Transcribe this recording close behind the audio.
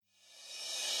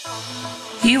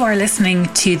You are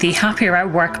listening to the Happier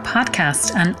at Work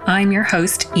podcast, and I'm your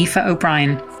host, Aoife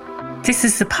O'Brien. This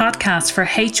is the podcast for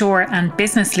HR and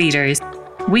business leaders.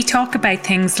 We talk about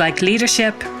things like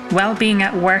leadership, well-being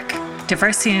at work,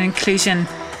 diversity and inclusion,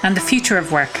 and the future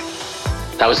of work.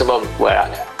 That was the moment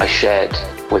where I shared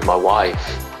with my wife,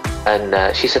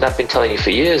 and she said, I've been telling you for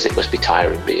years it must be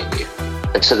tiring being you.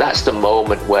 And so that's the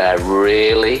moment where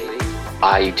really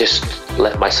I just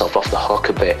let myself off the hook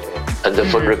a bit, and the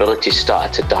vulnerability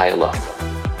started to dial up.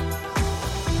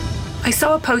 I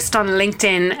saw a post on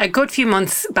LinkedIn a good few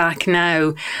months back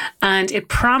now, and it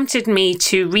prompted me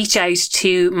to reach out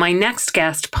to my next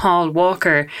guest, Paul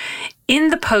Walker. In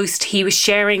the post, he was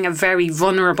sharing a very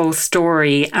vulnerable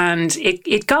story, and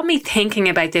it got me thinking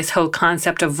about this whole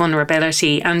concept of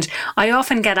vulnerability. And I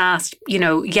often get asked,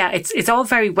 it's all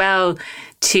very well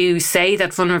to say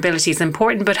that vulnerability is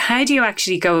important, but how do you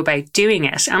actually go about doing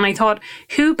it? And I thought,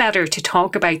 who better to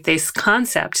talk about this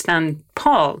concept than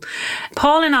Paul?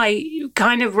 Paul and I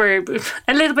kind of were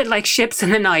a little bit like ships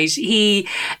in the night.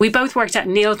 We both worked at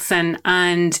Nielsen,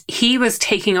 and he was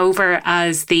taking over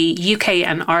as the UK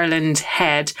and Ireland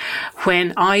head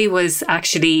when I was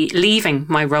actually leaving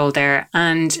my role there.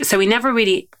 And so we never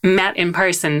really met in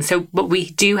person. But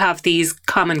we do have these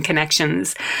common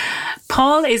connections.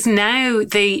 Paul is now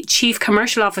the Chief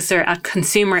Commercial Officer at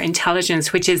Consumer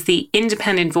Intelligence, which is the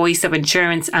independent voice of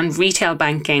insurance and retail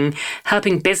banking,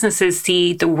 helping businesses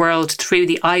see the world through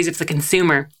the eyes of the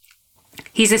consumer.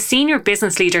 He's a senior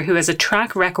business leader who has a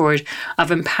track record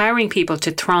of empowering people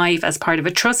to thrive as part of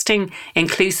a trusting,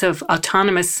 inclusive,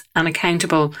 autonomous and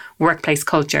accountable workplace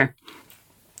culture.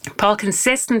 Paul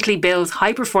consistently builds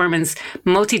high-performance,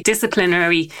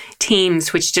 multidisciplinary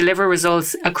teams which deliver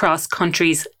results across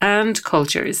countries and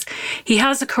cultures. He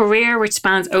has a career which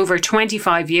spans over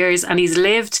 25 years, and he's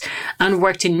lived and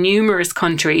worked in numerous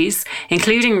countries,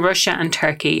 including Russia and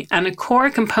Turkey. And a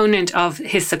core component of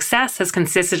his success has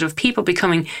consisted of people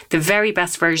becoming the very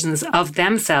best versions of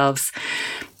themselves,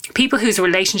 people whose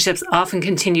relationships often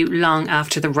continue long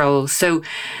after the role. So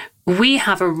we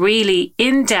have a really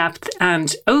in-depth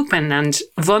and open and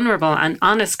vulnerable and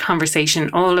honest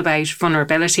conversation all about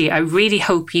vulnerability. I really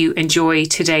hope you enjoy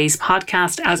today's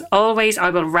podcast. As always, I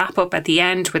will wrap up at the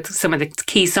end with some of the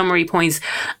key summary points,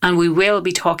 and we will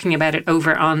be talking about it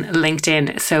over on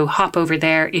LinkedIn. So hop over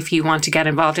there if you want to get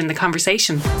involved in the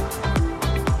conversation.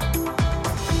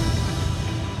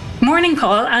 Morning,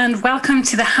 Paul, and welcome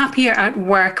to the Happier at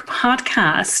Work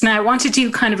podcast. Now, I want to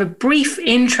do kind of a brief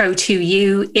intro to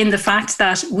you in the fact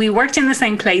that we worked in the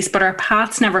same place, but our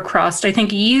paths never crossed. I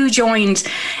think you joined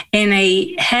in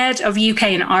a head of UK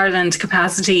and Ireland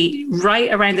capacity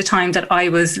right around the time that I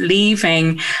was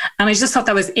leaving. And I just thought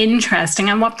that was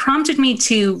interesting. And what prompted me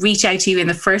to reach out to you in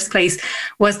the first place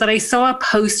was that I saw a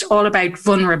post all about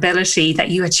vulnerability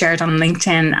that you had shared on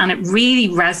LinkedIn, and it really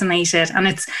resonated. And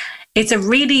it's a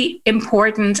really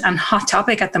important and hot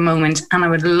topic at the moment, and I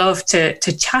would love to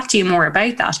chat to you more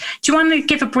about that. Do you want to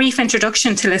give a brief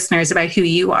introduction to listeners about who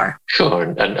you are? Sure,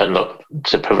 and look,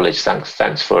 it's a privilege.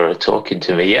 Thanks for talking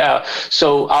to me. Yeah,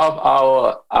 so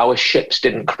our ships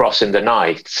didn't cross in the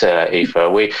night,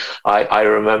 Aoife. I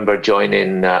remember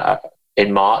joining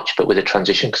in March, but with a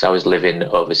transition because I was living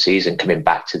overseas and coming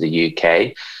back to the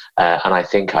UK. And I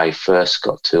think I first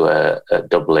got to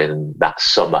Dublin that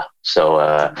summer.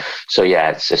 So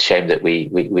yeah, it's a shame that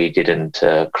we didn't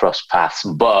cross paths,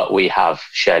 but we have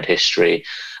shared history.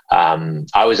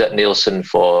 I was at Nielsen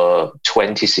for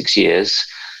 26 years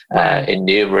in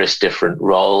numerous different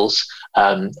roles.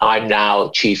 I'm now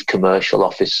Chief Commercial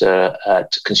Officer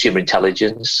at Consumer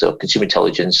Intelligence. So Consumer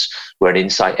Intelligence, we're an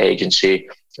insight agency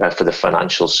for the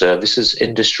financial services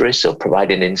industry, so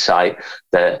providing insight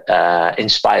that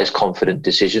inspires confident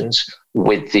decisions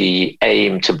with the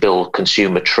aim to build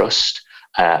consumer trust.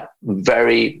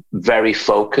 Very, very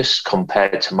focused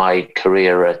compared to my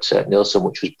career at Nielsen,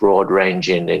 which was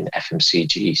broad-ranging in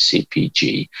FMCG,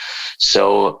 CPG.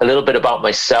 So a little bit about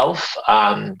myself.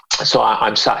 So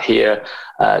I'm sat here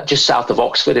just south of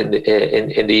Oxford in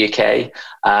the UK,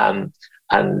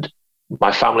 and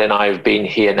my family and I have been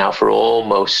here now for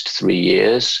almost 3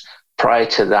 years. Prior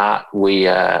to that, we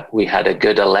had a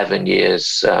good 11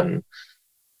 years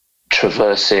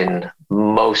traversing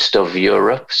most of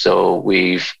Europe. So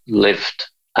we've lived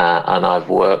and I've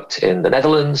worked in the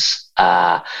Netherlands,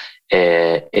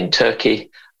 in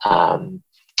Turkey,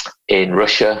 in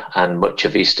Russia, and much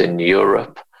of Eastern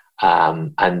Europe.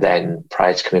 And then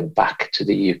prior to coming back to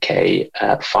the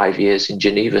UK, 5 years in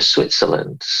Geneva,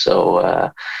 Switzerland.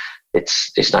 So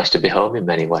it's nice to be home in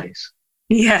many ways.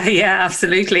 Yeah,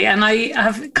 absolutely. And I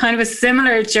have kind of a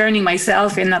similar journey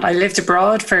myself in that I lived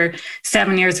abroad for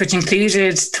 7 years, which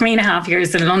included 3.5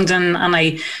 years in London. And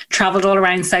I traveled all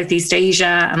around Southeast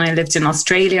Asia, and I lived in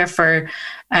Australia for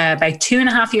about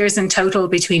 2.5 years in total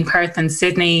between Perth and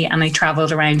Sydney. And I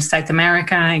traveled around South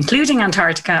America, including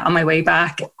Antarctica, on my way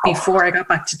back before I got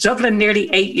back to Dublin nearly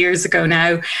 8 years ago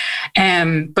now.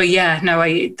 But yeah, no,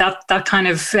 that kind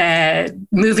of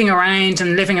moving around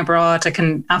and living abroad, I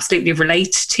can absolutely relate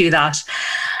to that.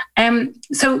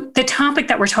 So the topic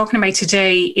that we're talking about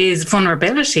today is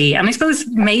vulnerability. And I suppose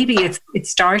maybe it's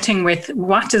starting with,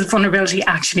 what does vulnerability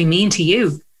actually mean to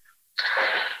you?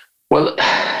 Well,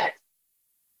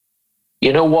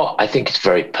 you know what? I think it's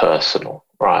very personal,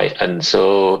 right? And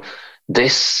so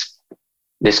this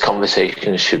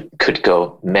conversation could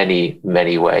go many,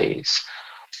 many ways.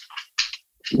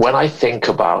 When I think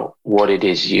about what it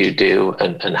is you do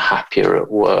and Happier at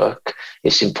Work,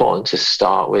 it's important to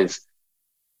start with,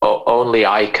 only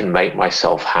I can make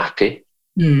myself happy.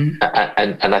 And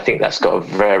I think that's got a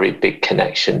very big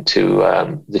connection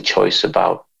to the choice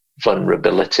about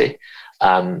vulnerability.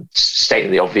 Stating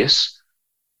the obvious,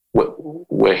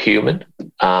 we're human,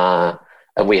 and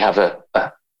we have a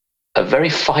very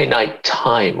finite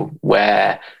time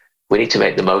where we need to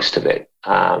make the most of it,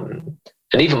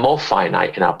 and even more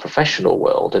finite in our professional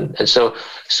world. And so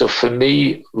for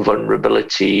me,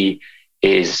 vulnerability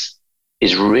is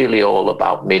really all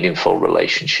about meaningful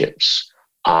relationships.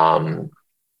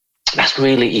 That's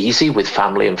really easy with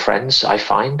family and friends, I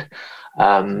find.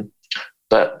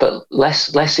 But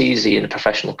less easy in a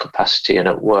professional capacity and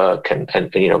at work, and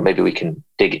maybe we can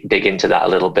dig into that a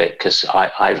little bit, because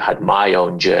I've had my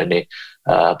own journey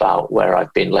about where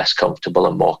I've been less comfortable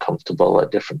and more comfortable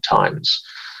at different times.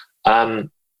 I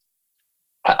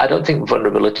don't think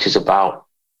vulnerability is about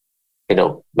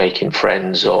making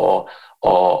friends or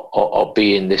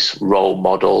being this role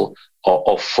model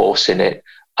or forcing it.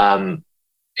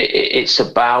 It's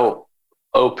about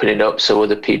opening up so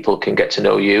other people can get to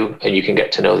know you and you can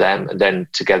get to know them, and then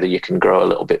together you can grow a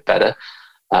little bit better.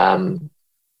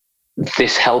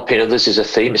 This helping others is a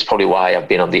theme. It's probably why I've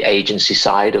been on the agency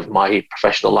side of my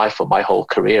professional life for my whole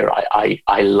career.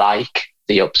 I like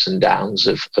the ups and downs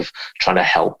of trying to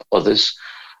help others.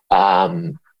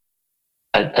 And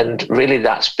really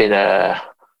that's been a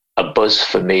buzz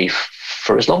for me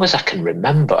for as long as I can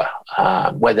remember,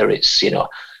 whether it's,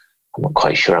 I'm not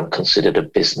quite sure I'm considered a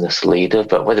business leader,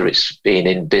 but whether it's being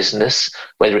in business,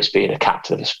 whether it's being a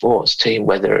captain of a sports team,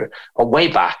 way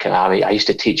back, I used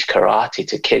to teach karate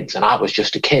to kids and I was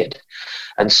just a kid.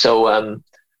 And so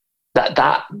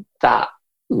that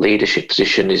leadership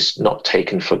position is not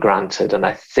taken for granted. And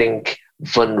I think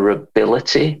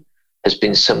vulnerability has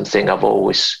been something I've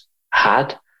always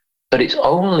had, but it's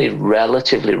only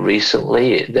relatively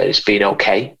recently that it's been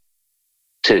okay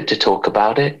to talk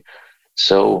about it.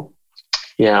 So,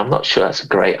 yeah, I'm not sure that's a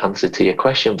great answer to your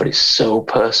question, but it's so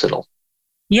personal.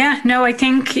 Yeah, no, I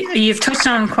think you've touched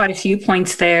on quite a few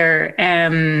points there.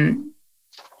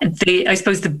 I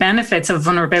suppose the benefits of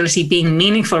vulnerability being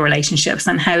meaningful relationships,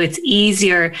 and how it's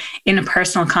easier in a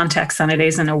personal context than it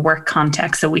is in a work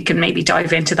context. So we can maybe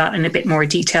dive into that in a bit more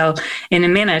detail in a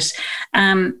minute.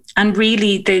 And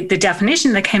really the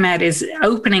definition that came out is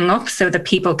opening up so that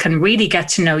people can really get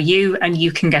to know you and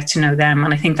you can get to know them.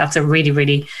 And I think that's a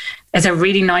really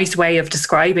nice way of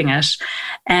describing it.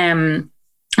 And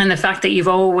the fact that you've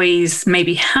always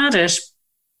maybe had it,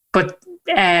 but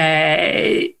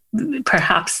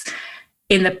perhaps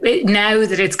now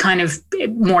that it's kind of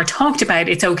more talked about,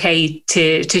 it's okay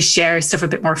to share stuff a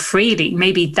bit more freely.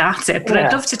 Maybe that's it. But yeah.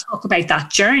 I'd love to talk about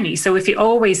that journey. So if you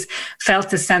always felt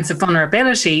this sense of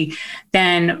vulnerability,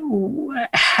 then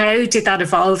how did that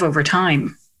evolve over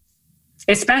time?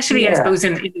 Especially, I suppose,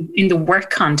 in the work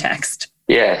context.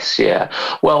 Yes, yeah.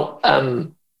 Well,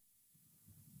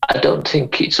 I don't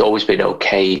think it's always been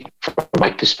okay from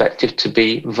my perspective to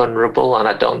be vulnerable. And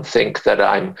I don't think that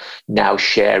I'm now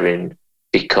sharing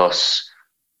because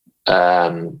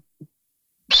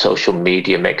social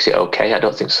media makes it okay. I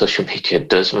don't think social media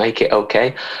does make it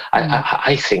okay.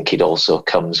 I think it also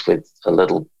comes with a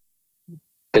little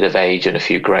bit of age and a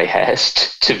few grey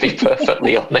hairs, to be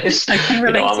perfectly honest.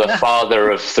 I'm a father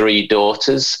of 3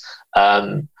 daughters.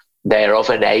 They're of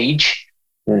an age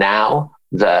now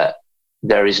that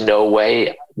there is no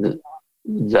way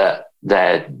that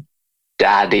their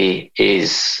daddy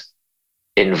is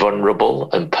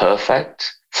invulnerable and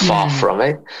perfect. Far from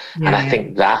it. Yeah. And I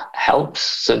think that helps.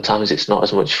 Sometimes it's not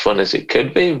as much fun as it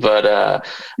could be, but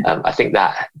I think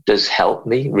that does help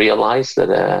me realize that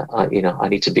I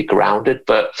need to be grounded.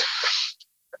 But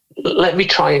let me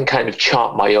try and kind of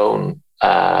chart my own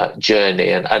journey,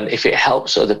 and if it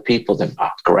helps other people, then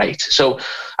great. So,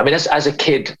 I mean, as a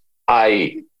kid,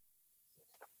 I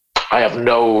have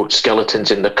no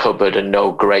skeletons in the cupboard and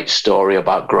no great story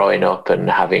about growing up and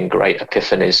having great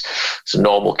epiphanies. It's a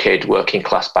normal kid, working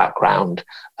class background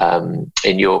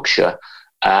in Yorkshire.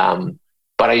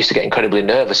 But I used to get incredibly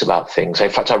nervous about things.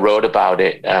 In fact, I wrote about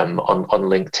it on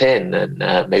LinkedIn,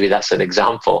 and maybe that's an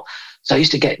example. So I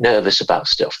used to get nervous about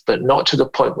stuff, but not to the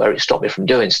point where it stopped me from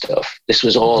doing stuff. This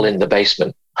was all in the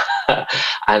basement.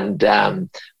 And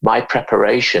my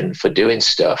preparation for doing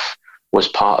stuff was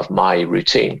part of my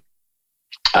routine.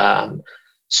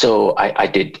 So I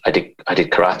did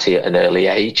karate at an early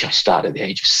age. I started at the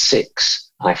age of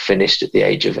 6. And I finished at the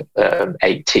age of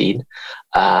 18.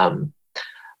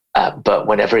 But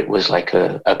whenever it was like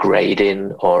a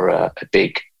grading or a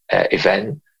big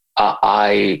event,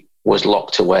 I was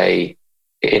locked away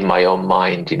in my own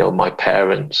mind. You know, my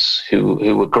parents,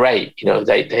 who were great, you know,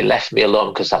 they left me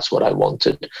alone because that's what I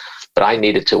wanted. But I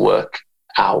needed to work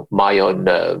out my own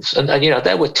nerves. And you know,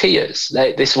 there were tears.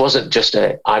 This wasn't just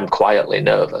I'm quietly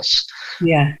nervous.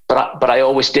 Yeah. But I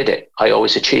always did it. I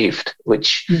always achieved,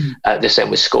 which the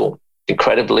same with school.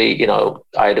 Incredibly, you know,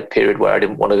 I had a period where I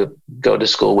didn't want to go to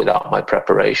school without my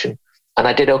preparation, and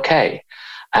I did okay.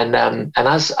 And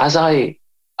as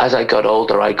I got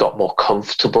older, I got more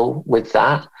comfortable with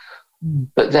that.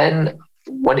 But then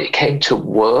when it came to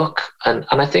work, and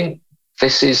I think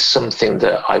this is something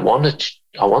that I want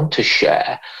to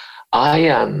share.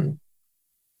 I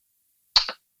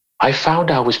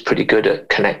found I was pretty good at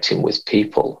connecting with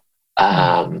people.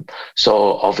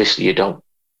 So obviously you don't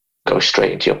go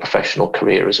straight into your professional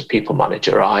career as a people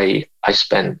manager. I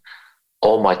spent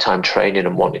all my time training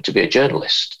and wanting to be a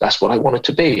journalist. That's what I wanted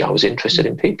to be. I was interested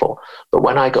in people. But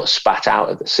when I got spat out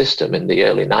of the system in the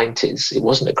early 90s, it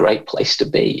wasn't a great place to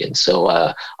be. And so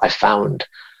I found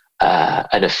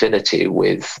an affinity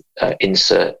with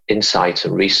insight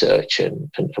and research and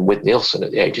with Nielsen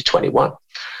at the age of 21.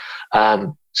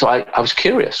 So I was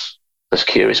curious. I was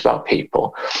curious about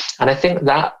people. And I think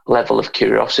that level of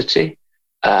curiosity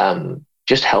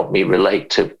just helped me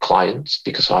relate to clients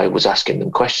because I was asking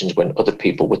them questions when other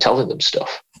people were telling them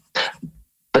stuff.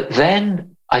 But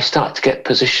then I started to get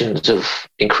positions of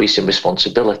increasing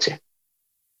responsibility.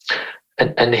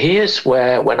 And here's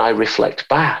where, when I reflect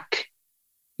back,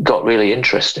 got really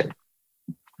interesting,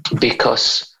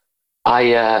 because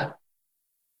I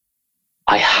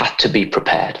had to be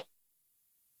prepared.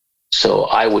 So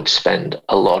I would spend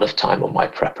a lot of time on my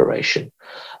preparation.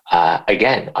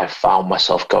 Again, I found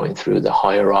myself going through the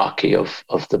hierarchy of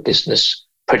the business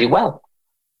pretty well.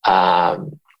 I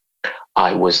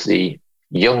was the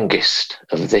youngest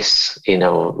of this,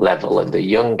 level, and the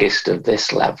youngest of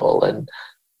this level, and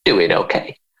doing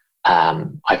okay.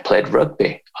 I played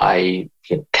rugby. I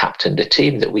captained a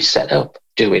team that we set up,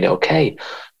 doing okay.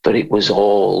 But it was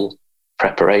all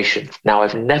preparation. Now,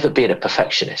 I've never been a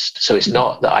perfectionist, so it's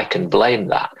not that I can blame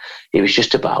that. It was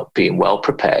just about being well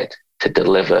prepared to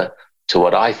deliver to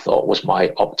what I thought was my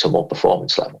optimal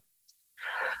performance level.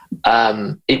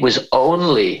 It was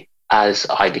only as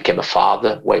I became a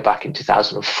father way back in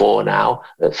 2004 now,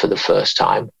 for the first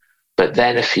time, but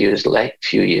then a few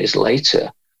years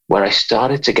later, where I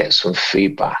started to get some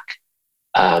feedback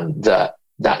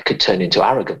that could turn into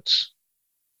arrogance,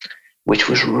 which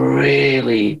was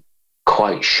really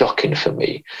quite shocking for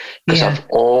me, because I've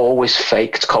always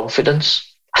faked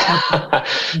confidence.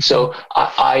 So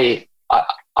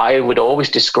I would always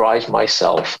describe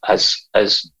myself as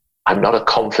I'm not a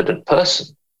confident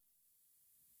person,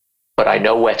 but I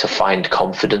know where to find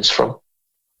confidence from.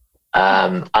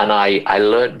 And I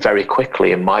learned very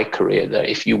quickly in my career that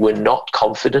if you were not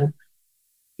confident,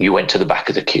 you went to the back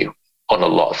of the queue on a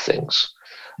lot of things.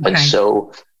 Okay. And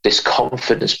so this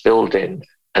confidence building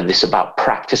and this about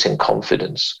practicing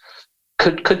confidence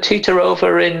could teeter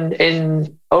over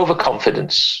in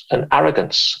overconfidence and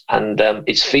arrogance. And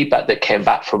it's feedback that came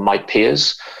back from my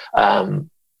peers. When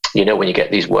you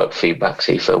get these work feedbacks,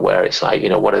 Aoife, where it's like,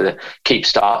 what are the keep,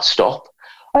 start, stop?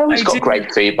 I always got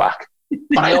great feedback,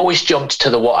 but I always jumped to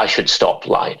the what I should stop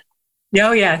line.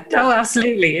 Oh, yeah. Oh,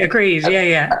 absolutely. Agreed.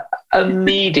 Yeah.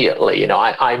 Immediately,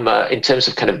 I'm in terms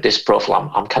of kind of disc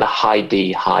profile, I'm kind of high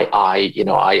D, high I,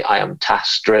 I am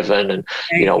task driven and,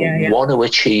 want to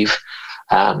achieve.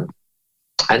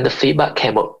 And the feedback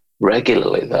came up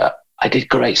regularly that I did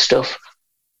great stuff,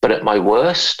 but at my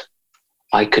worst,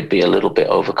 I could be a little bit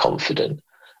overconfident.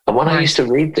 And when I used to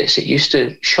read this, it used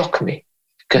to shock me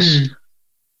because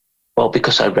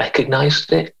I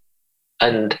recognized it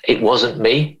and it wasn't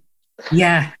me.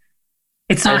 Yeah.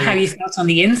 It's not how you felt on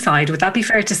the inside. Would that be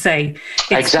fair to say?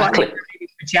 It's exactly. What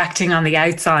you're projecting on the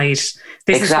outside.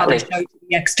 This Exactly. is what I show to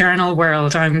the external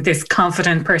world. I'm this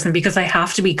confident person because I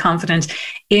have to be confident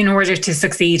in order to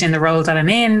succeed in the role that I'm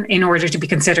in order to be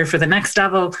considered for the next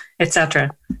level,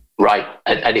 etc. Right.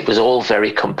 And it was all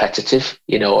very competitive,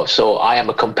 so I am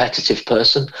a competitive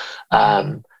person.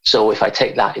 So if I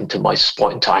take that into my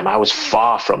sport in time, I was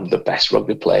far from the best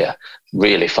rugby player,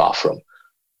 really far from.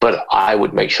 But I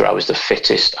would make sure I was the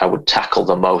fittest. I would tackle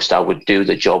the most. I would do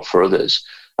the job for others.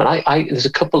 And I there's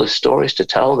a couple of stories to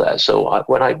tell there. So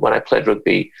when I played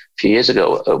rugby a few years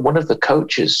ago, one of the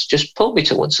coaches just pulled me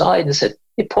to one side and said,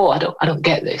 "Hey, Paul, I don't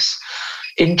get this.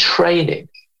 In training,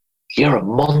 you're a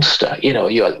monster.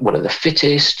 You're one of the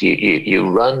fittest. You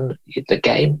run the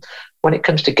game. When it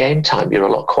comes to game time, you're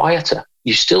a lot quieter.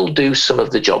 You still do some of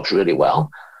the jobs really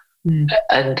well."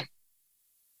 And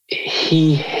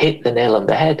he hit the nail on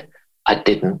the head. I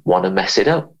didn't want to mess it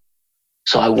up.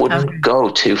 So I wouldn't go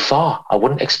too far. I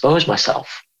wouldn't expose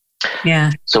myself.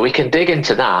 Yeah. So we can dig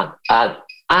into that.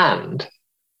 And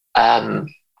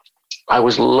I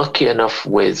was lucky enough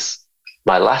with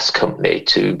my last company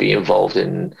to be involved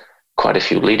in quite a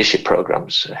few leadership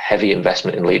programs, heavy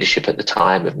investment in leadership at the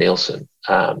time of Nielsen.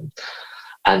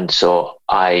 And so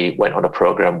I went on a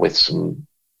program with some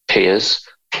peers,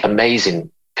 amazing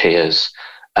peers,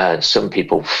 some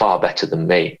people far better than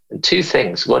me. And two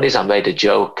things. One is I made a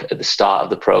joke at the start of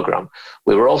the program.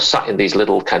 We were all sat in these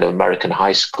little kind of American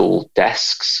high school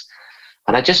desks.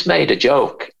 And I just made a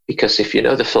joke because if you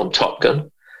know the film Top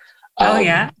Gun.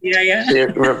 Yeah.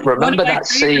 Remember that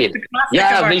scene?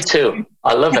 Yeah, me too.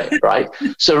 I love it, right?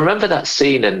 So remember that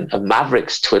scene and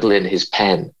Maverick's twiddling his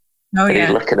pen. He's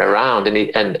looking around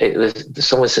and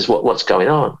someone says, what's going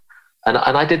on? And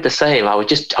I did the same. I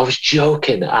was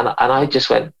joking and I just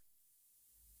went,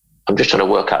 I'm just trying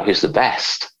to work out who's the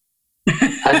best.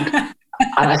 And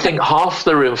I think half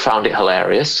the room found it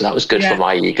hilarious. So that was good for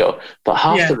my ego. But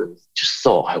half the room just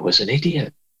thought I was an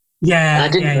idiot. Yeah. And I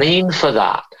didn't mean for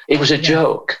that. It was a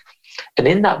joke. And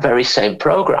in that very same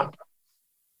program,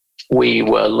 we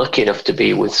were lucky enough to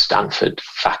be with Stanford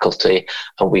faculty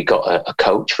and we got a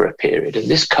coach for a period. And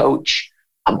this coach,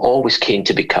 I'm always keen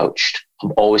to be coached.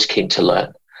 I'm always keen to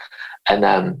learn.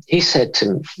 And he said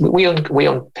to me, we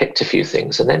unpicked a few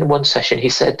things. And then in one session, he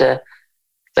said,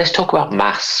 let's talk about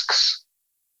masks.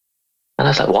 And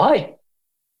I was like, why?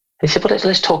 He said, well,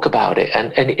 let's talk about it.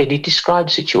 And he described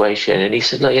the situation. And he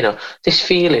said, look, this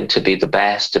feeling to be the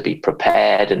best, to be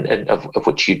prepared and of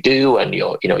what you do. And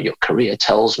your career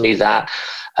tells me that.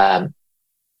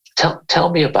 Tell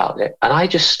me about it. And I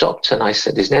just stopped and I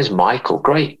said, his name's Michael,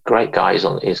 great guy.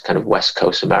 He's kind of West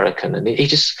Coast American. And I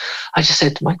just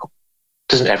said to Michael,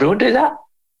 doesn't everyone do that?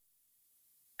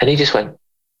 And he just went,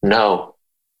 no.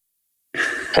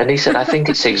 And he said, I think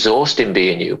it's exhausting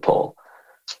being you, Paul.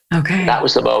 Okay. That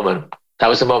was the moment. That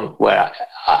was the moment where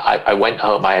I went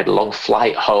home. I had a long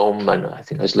flight home and I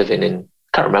think I was living in,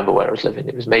 can't remember where I was living.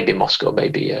 It was maybe Moscow,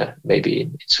 maybe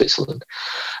in Switzerland.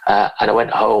 And I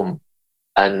went home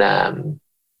and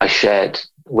I shared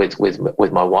with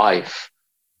my wife.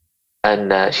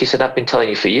 And she said, I've been telling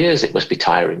you for years it must be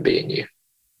tiring being you.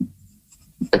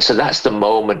 And so that's the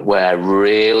moment where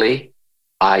really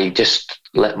I just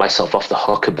let myself off the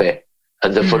hook a bit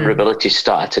and the vulnerability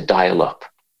started to dial up.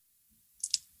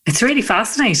 It's really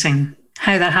fascinating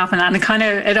how that happened. And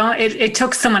it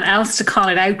took someone else to call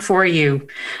it out for you.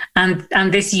 And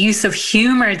this use of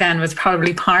humor then was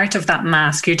probably part of that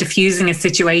mask. You're diffusing a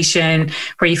situation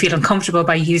where you feel uncomfortable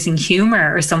by using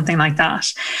humor or something like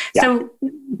that. Yeah. So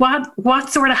what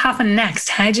sort of happened next?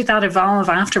 How did that evolve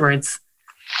afterwards?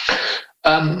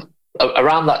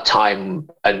 Around that time,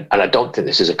 and I don't think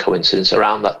this is a coincidence,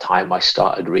 around that time I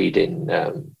started reading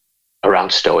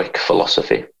around Stoic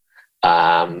philosophy.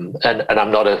 And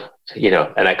I'm not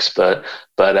an expert,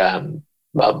 but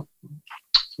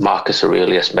Marcus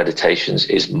Aurelius Meditations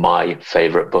is my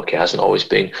favorite book. It hasn't always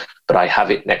been, but I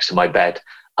have it next to my bed.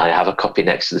 I have a copy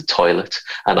next to the toilet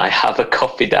and I have a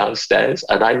copy downstairs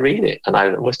and I read it. And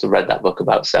I must have read that book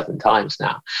about 7 times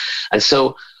now. And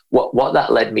so what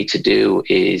that led me to do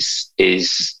is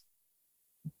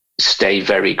stay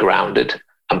very grounded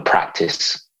and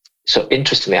practice. So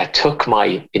interestingly, I took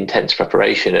my intense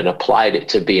preparation and applied it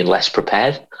to being less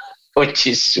prepared, which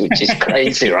is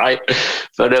crazy, right?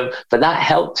 But that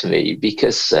helped me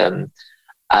because some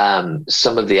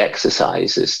of the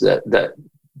exercises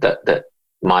that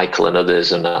Michael and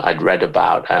others and I'd read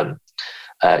about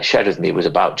shared with me was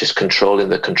about just controlling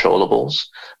the controllables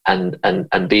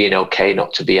and being okay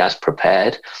not to be as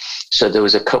prepared. So there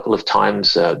was a couple of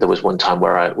times, there was one time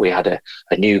where we had a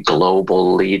new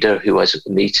global leader who was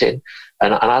meeting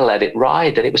and I let it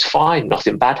ride, and it was fine.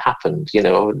 Nothing bad happened.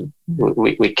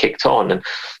 We kicked on. And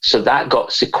so that got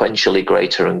sequentially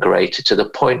greater and greater, to the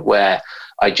point where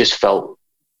I just felt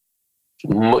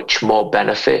much more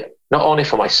benefit, not only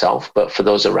for myself, but for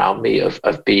those around me, of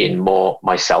being more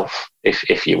myself,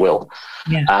 if you will.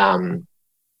 Yeah.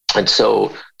 And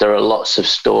so there are lots of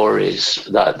stories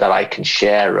that I can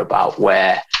share about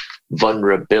where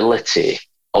vulnerability,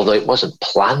 although it wasn't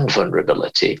planned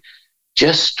vulnerability,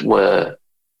 just were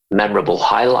memorable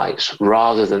highlights,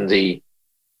 rather than the,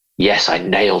 yes, I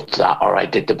nailed that, or I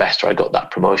did the best, or I got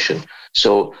that promotion.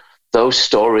 So those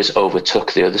stories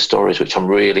overtook the other stories, which I'm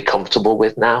really comfortable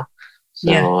with now.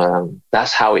 So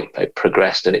that's how it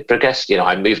progressed. And it progressed,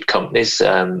 I moved companies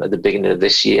at the beginning of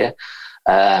this year.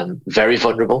 Very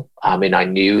vulnerable. I mean, I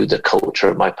knew the culture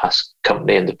of my past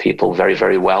company and the people very,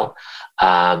 very well.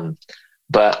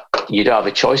 But you don't have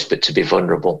a choice but to be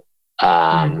vulnerable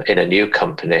in a new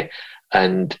company.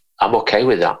 And I'm okay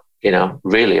with that,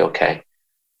 really okay.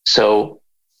 So,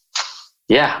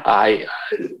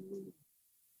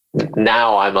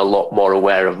 now I'm a lot more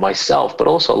aware of myself, but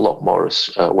also a lot more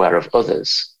aware of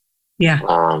others. Yeah.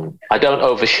 I don't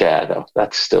overshare, though.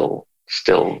 That's still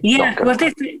yeah. Not good.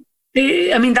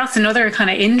 Well, that's another kind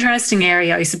of interesting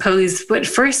area, I suppose. But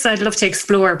first, I'd love to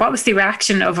explore, what was the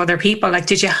reaction of other people? Like,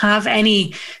 did you have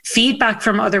any feedback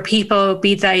from other people,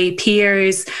 be they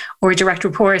peers or direct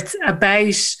reports,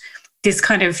 about this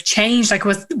kind of change? Like,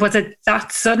 was it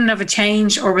that sudden of a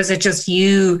change, or was it just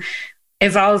you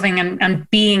evolving and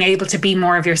being able to be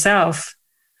more of yourself?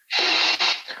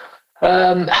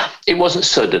 It wasn't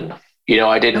sudden.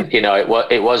 I didn't,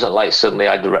 it wasn't like suddenly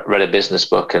I'd read a business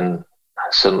book and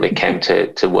suddenly came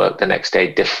to work the next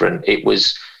day different. It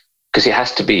was because it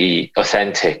has to be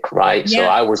authentic, right?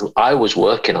 Yeah. So I was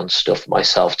working on stuff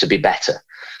myself to be better.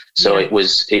 So it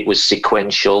was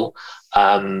sequential.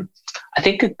 I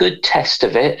think a good test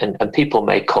of it, and people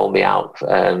may call me out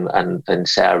and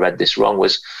say I read this wrong,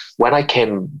 was when I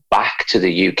came back to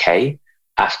the UK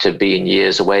after being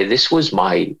years away. This was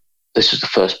the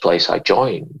first place I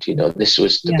joined. This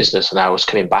was the business, and I was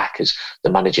coming back as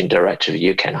the managing director of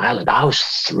UK and Ireland. I was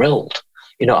thrilled.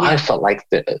 I felt like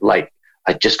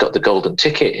I just got the golden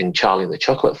ticket in Charlie and the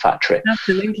Chocolate Factory.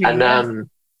 Absolutely.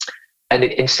 And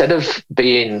instead of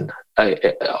being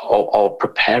or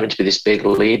preparing to be this big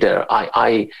leader,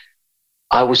 I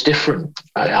was different.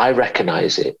 I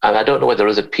recognize it, and I don't know whether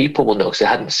other people will know because they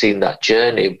hadn't seen that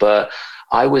journey. But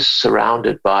I was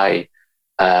surrounded by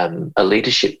a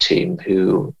leadership team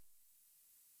who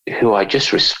I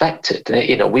just respected.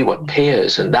 We were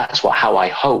peers, and that's how I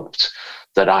hoped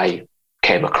that I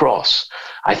came across.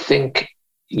 I think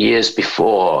years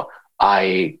before,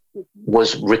 I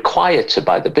was required to,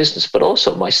 by the business, but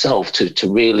also myself,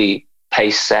 to really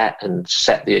pace set and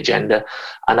set the agenda.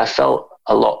 And I felt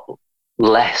a lot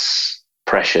less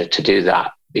pressure to do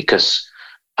that because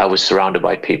I was surrounded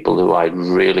by people who I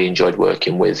really enjoyed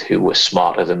working with, who were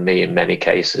smarter than me in many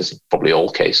cases, probably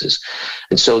all cases.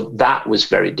 And so that was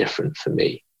very different for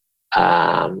me.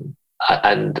 And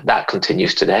that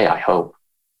continues today, I hope.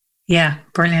 Yeah,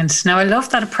 brilliant. No, I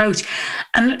love that approach.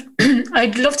 And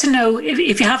I'd love to know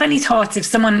if you have any thoughts, if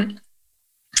someone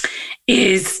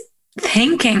is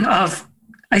thinking of,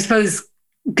 I suppose,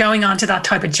 going on to that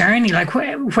type of journey, like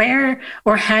where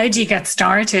or how do you get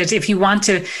started if you want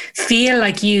to feel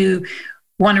like you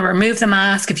want to remove the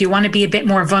mask, if you want to be a bit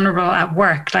more vulnerable at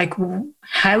work? Like,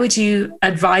 how would you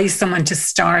advise someone to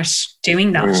start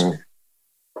doing that?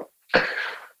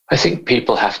 I think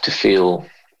people have to feel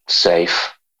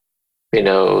safe.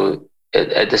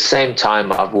 At the same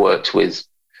time, I've worked with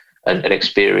and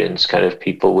experienced kind of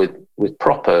people with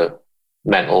proper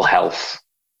mental health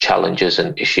challenges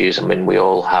and issues. I mean, we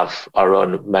all have our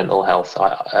own mental health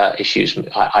issues.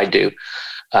 I do.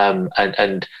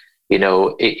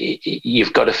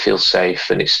 You've got to feel safe,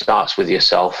 and it starts with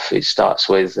yourself. It starts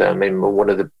with, one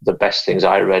of the best things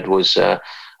I read was I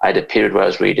had a period where I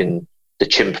was reading The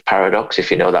Chimp Paradox,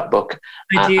 if you know that book.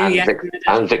 I do,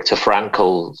 and Viktor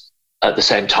Frankl at the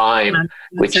same time,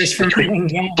 which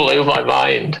blew my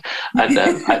mind. And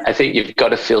I think you've got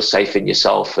to feel safe in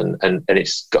yourself, and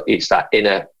it's that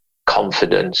inner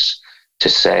confidence to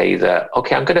say that,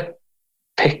 okay, I'm going to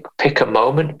pick a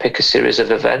moment, pick a series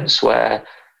of events where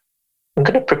I'm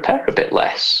going to prepare a bit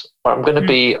less, or I'm going to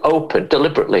be open,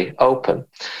 deliberately open.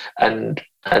 And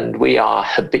we are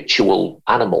habitual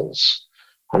animals.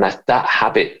 And that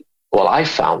habit, I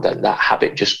found that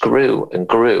habit just grew and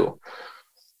grew.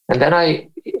 And then I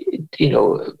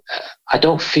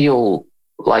don't feel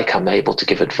like I'm able to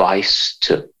give advice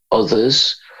to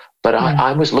others But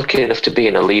I was lucky enough to be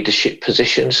in a leadership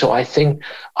position. So I think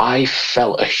I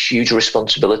felt a huge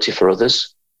responsibility for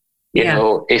others. You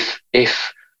know, if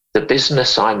the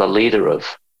business I'm a leader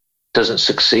of doesn't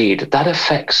succeed, that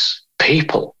affects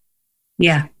people.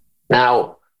 Yeah.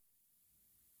 Now,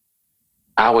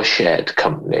 our shared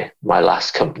company, my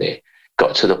last company,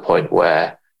 got to the point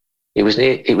where it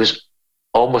was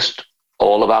almost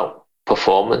all about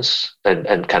performance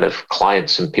and kind of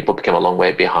clients, and people became a long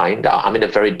way behind. I'm in a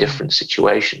very different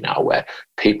situation now where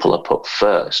people are put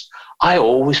first. I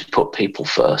always put people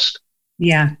first.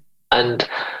 Yeah. And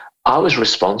I was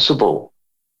responsible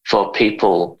for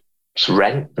people's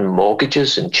rent and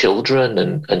mortgages and children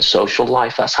and social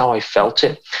life. That's how I felt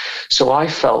it. So I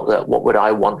felt that what would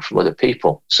I want from other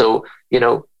people? So, you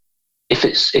know,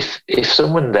 if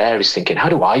someone there is thinking, how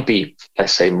do I be,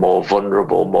 let's say, more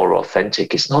vulnerable, more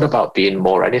authentic? It's not about being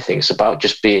more anything. It's about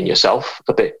just being yourself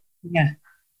a bit. Yeah.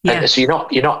 And so you're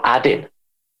not adding.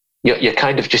 You're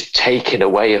kind of just taking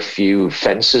away a few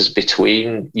fences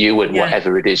between you and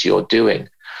whatever it is you're doing.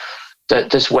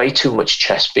 There's way too much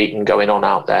chest beating going on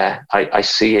out there. I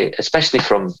see it, especially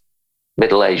from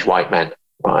middle-aged white men,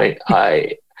 right?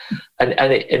 And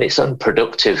it's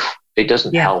unproductive. It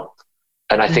doesn't help.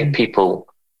 And I think people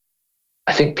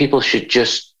should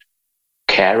just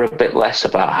care a bit less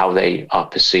about how they are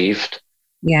perceived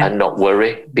and not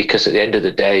worry, because at the end of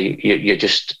the day, you're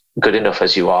just good enough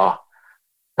as you are.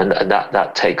 And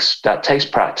that takes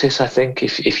practice, I think.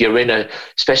 If you're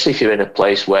especially if you're in a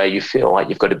place where you feel like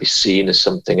you've got to be seen as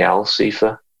something else,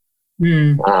 Aoife,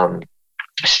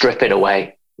 stripping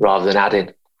away rather than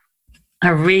adding. I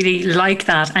really like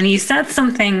that. And you said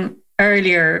something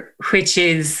earlier, which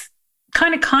is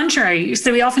kind of contrary.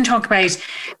 So we often talk about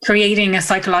creating a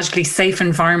psychologically safe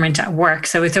environment at work.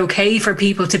 So it's okay for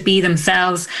people to be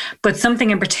themselves, but something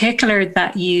in particular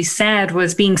that you said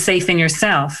was being safe in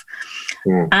yourself.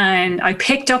 And I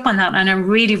picked up on that, and I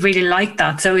really, really like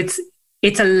that. So it's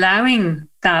allowing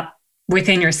that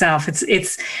within yourself.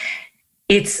 It's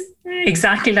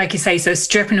exactly like you say. So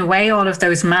stripping away all of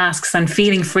those masks and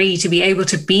feeling free to be able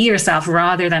to be yourself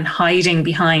rather than hiding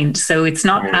behind. So it's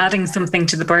not adding something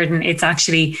to the burden. It's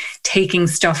actually taking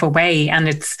stuff away, and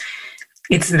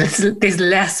there's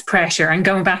less pressure. And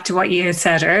going back to what you had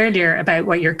said earlier about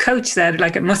what your coach said,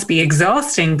 like, it must be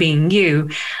exhausting being you.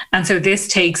 And so this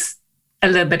takes a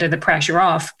little bit of the pressure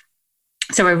off.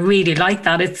 So I really like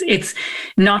that. It's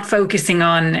not focusing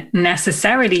on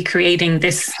necessarily creating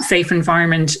this safe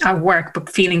environment at work,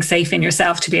 but feeling safe in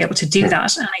yourself to be able to do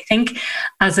that. And I think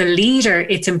as a leader,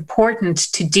 it's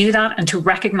important to do that and to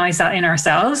recognize that in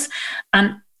ourselves.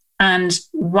 And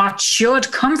what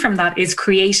should come from that is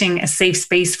creating a safe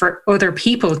space for other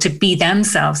people to be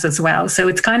themselves as well. So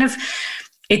it's kind of,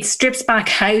 it strips back,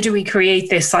 how do we create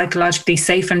this psychologically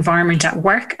safe environment at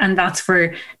work? And that's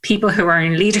for people who are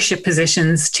in leadership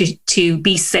positions to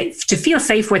be safe, to feel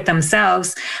safe with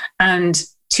themselves, and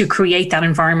to create that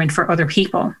environment for other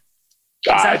people.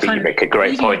 I think you make a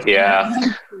great point. Yeah.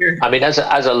 I mean, as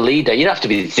a leader, you don't have to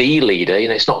be the leader. You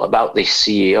know, it's not about the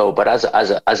CEO, but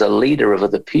as a leader of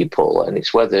other people, and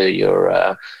it's whether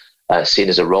you're seen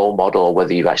as a role model or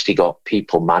whether you've actually got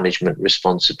people management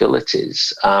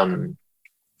responsibilities.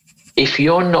 If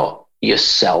you're not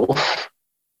yourself,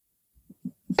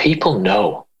 people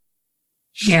know.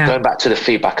 Yeah. Going back to the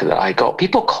feedback that I got,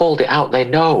 people called it out. They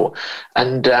know,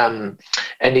 and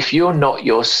if you're not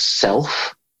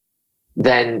yourself,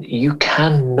 then you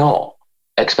cannot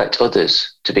expect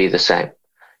others to be the same.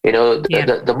 You know,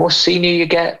 the more senior you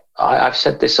get, I've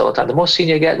said this all the time, the more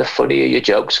senior you get, the funnier your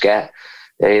jokes get.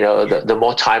 You know, the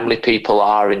more timely people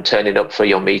are in turning up for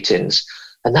your meetings.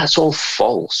 And that's all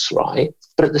false, right?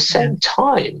 But at the same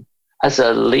time, as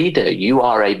a leader, you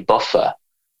are a buffer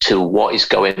to what is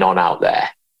going on out there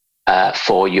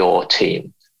for your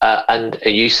team. And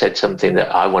you said something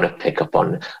that I want to pick up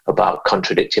on about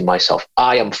contradicting myself.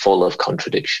 I am full of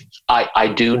contradictions. I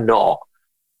do not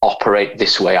operate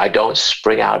this way. I don't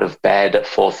spring out of bed at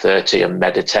 4:30 and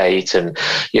meditate and,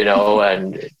 you know,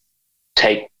 and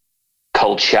take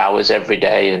cold showers every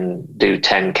day and do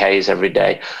 10Ks every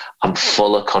day. I'm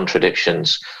full of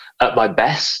contradictions. At my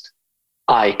best,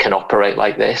 I can operate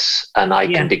like this, and I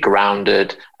can be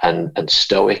grounded and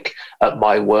stoic. At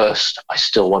my worst, I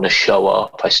still want to show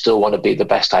up. I still want to be the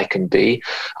best I can be.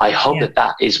 I hope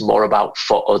that is more about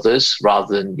for others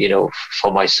rather than, you know,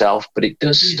 for myself. But it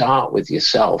does start with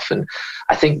yourself. And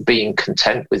I think being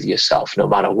content with yourself, no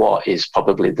matter what, is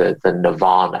probably the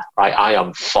nirvana, right? I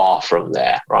am far from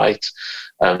there, right?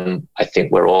 I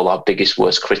think we're all our biggest,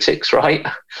 worst critics, right?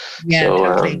 Yeah, so,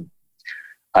 totally.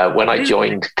 When I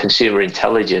joined Consumer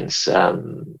Intelligence,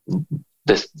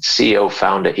 the CEO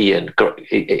founder, Ian,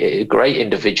 a great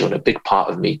individual and a big part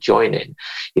of me joining,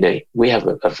 we have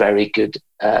a very good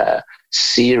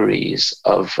series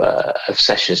of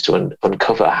sessions to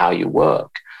uncover how you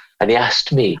work. And he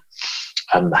asked me,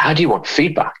 how do you want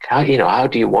feedback? How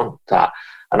do you want that?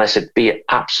 And I said, be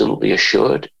absolutely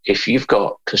assured, if you've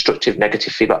got constructive,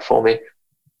 negative feedback for me,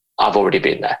 I've already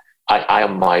been there. I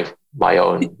am my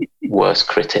own worst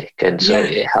critic. And so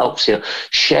it helps,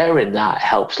 sharing that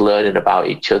helps learning about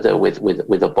each other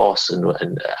with a boss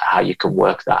and how you can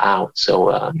work that out.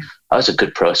 So that was a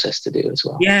good process to do as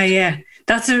well. Yeah.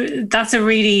 That's a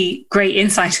really great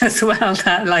insight as well,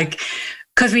 that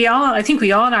because I think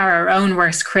we all are our own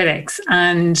worst critics,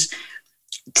 and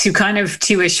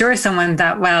to assure someone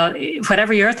that, well,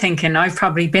 whatever you're thinking, I've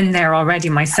probably been there already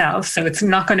myself. So it's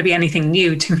not going to be anything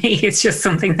new to me. It's just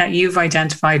something that you've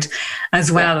identified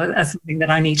as well as something that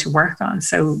I need to work on.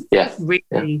 So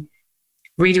really,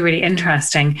 really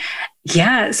interesting.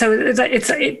 Yeah. So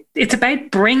it's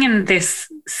about bringing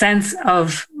this sense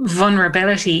of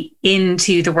vulnerability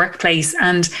into the workplace.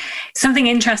 And something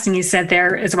interesting you said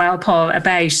there as well, Paul,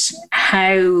 about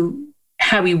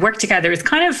how we work together is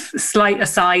kind of slight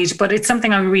aside, but it's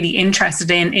something I'm really interested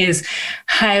in, is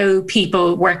how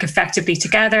people work effectively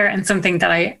together, and something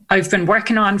that I've been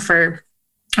working on for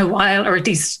a while, or at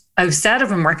least I've said I've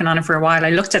been working on it for a while.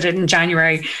 I looked at it in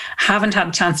January, haven't had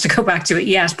a chance to go back to it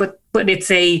yet, but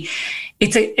it's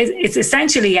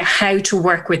essentially a how to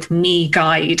work with me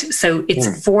guide. So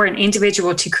it's for an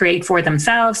individual to create for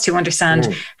themselves, to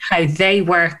understand how they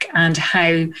work and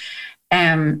how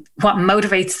what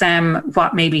motivates them,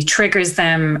 what maybe triggers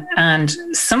them, and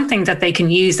something that they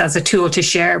can use as a tool to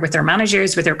share with their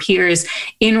managers, with their peers,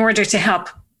 in order to help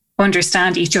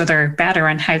understand each other better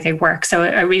and how they work. So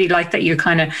I really like that you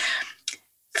kind of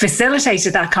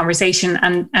facilitated that conversation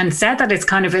and said that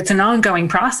it's an ongoing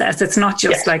process. It's not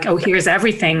just here's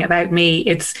everything about me.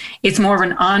 It's more of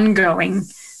an ongoing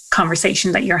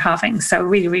conversation that you're having. So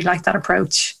really, really like that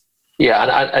approach.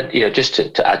 Yeah, and just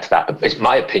to add to that,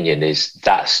 my opinion is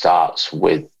that starts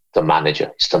with the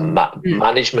manager. It's the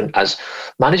management, as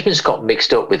management's got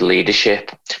mixed up with leadership,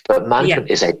 but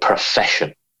management is a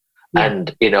profession. Yeah.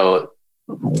 And,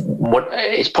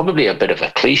 it's probably a bit of a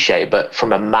cliche, but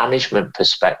from a management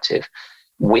perspective,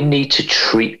 we need to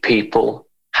treat people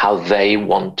how they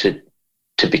wanted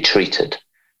to be treated.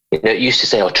 It used to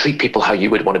say, treat people how you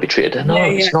would want to be treated. No,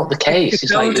 it's not the case.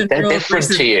 It's like they're different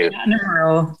to you.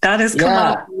 That has come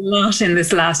up a lot in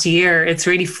this last year. It's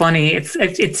really funny.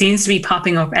 It seems to be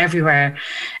popping up everywhere.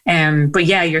 But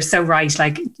yeah, you're so right.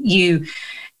 Like you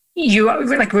we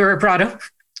were brought up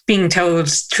being told,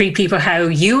 treat people how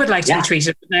you would like to be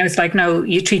treated. But now it's like, no,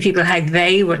 you treat people how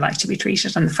they would like to be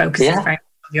treated, and the focus is very much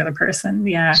on the other person.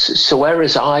 Yeah. So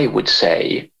whereas I would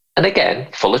say, and again,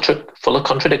 full of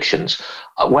contradictions,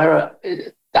 where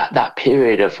that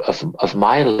period of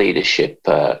my leadership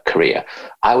career,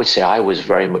 I would say I was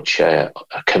very much a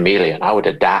chameleon. I would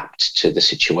adapt to the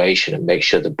situation and make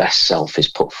sure the best self is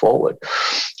put forward.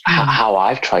 How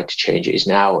I've tried to change it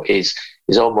is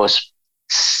almost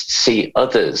see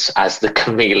others as the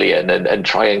chameleon and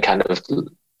try and kind of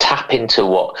tap into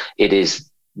what it is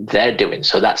they're doing.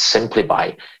 So that's simply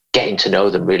by getting to know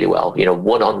them really well.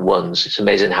 One-on-ones. It's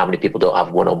amazing how many people don't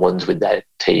have one-on-ones with their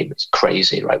team. It's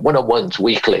crazy, right? One-on-ones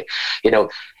weekly,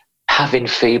 having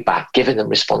feedback, giving them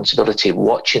responsibility,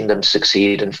 watching them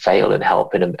succeed and fail and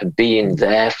helping them and being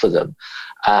there for them.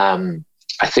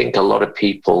 I think a lot of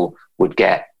people would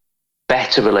get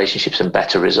better relationships and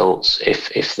better results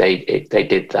if they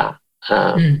did that.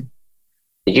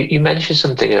 You mentioned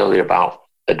something earlier about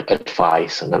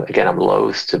advice, and again, I'm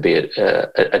loath to be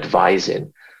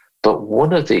advising, but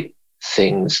one of the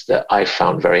things that I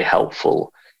found very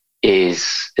helpful is,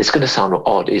 it's going to sound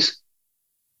odd, is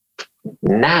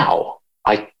now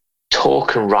I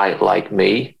talk and write like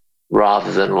me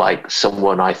rather than like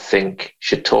someone I think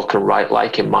should talk and write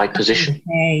like in my position.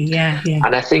 Yeah.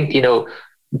 And I think,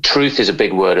 truth is a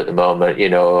big word at the moment,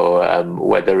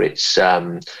 whether it's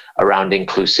around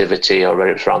inclusivity or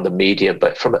whether it's around the media,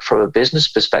 but from a business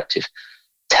perspective,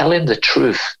 telling the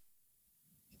truth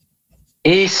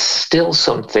is still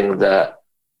something that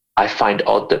I find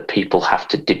odd that people have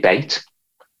to debate.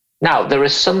 Now, there are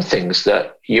some things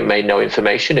that you may know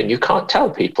information and you can't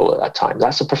tell people at that time.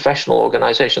 That's a professional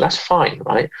organization. That's fine,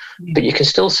 right? But you can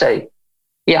still say,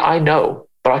 yeah, I know,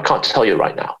 but I can't tell you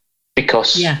right now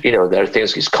because, there are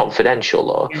things that's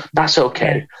confidential, or that's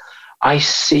okay. Yeah. I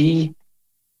see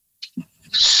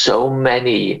so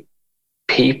many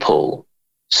people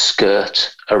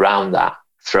skirt around that,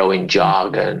 throwing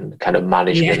jargon, kind of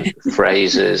management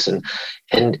phrases, and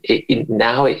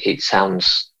now it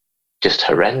sounds just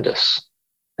horrendous.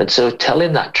 And so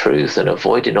telling that truth and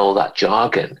avoiding all that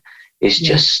jargon is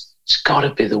just, it's got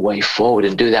to be the way forward,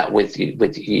 and do that with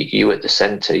you at the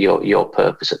center, your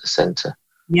purpose at the center.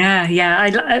 Yeah.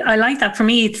 I like that. For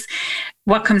me, it's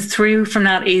what comes through from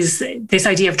that is this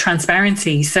idea of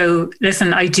transparency. So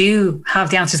listen, I do have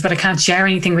the answers, but I can't share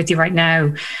anything with you right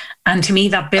now. And to me,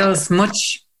 that builds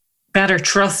much better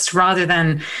trust rather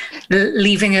than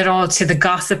leaving it all to the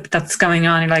gossip that's going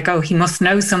on. You're like, oh, he must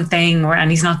know something,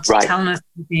 and he's not telling us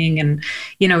something, and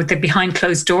the behind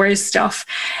closed doors stuff.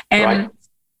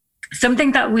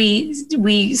 Something that we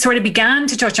sort of began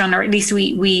to touch on, or at least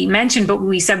we mentioned, but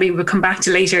we said we would come back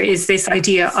to later, is this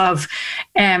idea of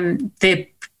the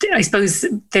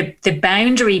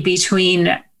boundary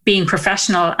between being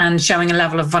professional and showing a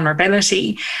level of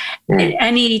vulnerability.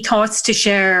 Any thoughts to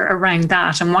share around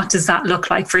that, and what does that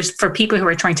look like for people who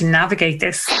are trying to navigate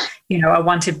this? I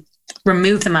want to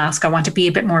remove the mask. I want to be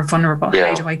a bit more vulnerable.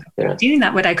 How do I go doing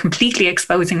that without completely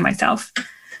exposing myself?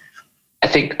 I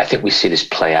think we see this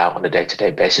play out on a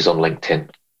day-to-day basis on LinkedIn.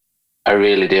 I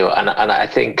really do, and I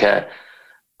think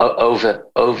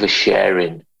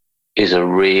oversharing is a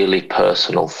really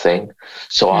personal thing.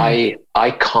 So I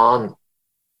can't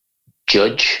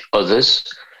judge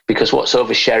others, because what's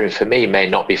oversharing for me may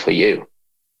not be for you.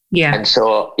 Yeah. And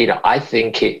so, I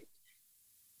think it,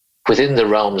 within the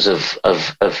realms of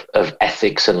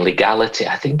ethics and legality,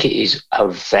 I think it is a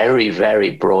very,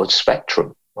 very broad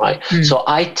spectrum, right? So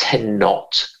I tend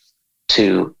not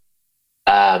to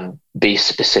be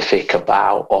specific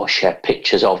about or share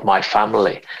pictures of my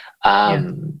family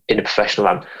in a professional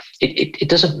realm. It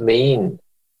doesn't mean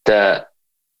that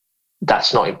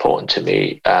that's not important to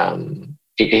me.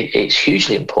 It's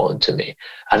hugely important to me.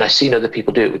 And I've seen other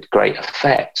people do it with great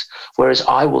effect. Whereas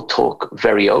I will talk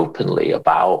very openly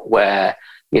about where,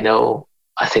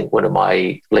 I think one of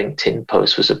my LinkedIn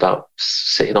posts was about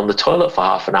sitting on the toilet for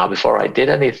half an hour before I did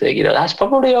anything. That's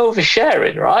probably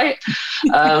oversharing, right?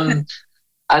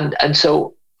 And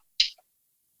so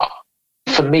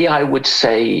for me, I would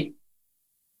say,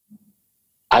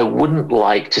 I wouldn't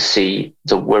like to see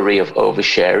the worry of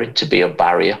oversharing to be a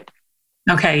barrier.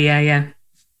 Okay, yeah.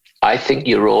 I think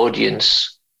your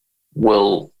audience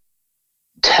will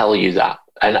tell you that.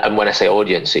 And when I say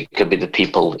audience, it could be the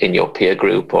people in your peer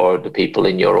group or the people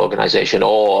in your organization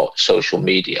or social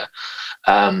media.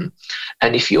 And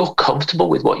if you're comfortable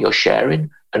with what you're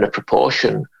sharing and a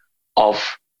proportion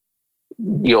of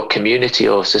your community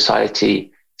or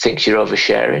society thinks you're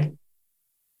oversharing,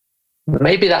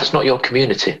 maybe that's not your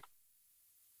community.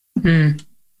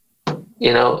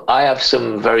 I have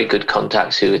some very good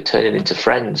contacts who are turning into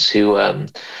friends who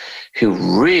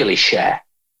really share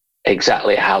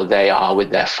exactly how they are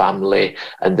with their family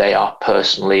and they are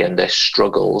personally and their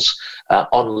struggles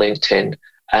on LinkedIn,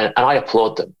 and I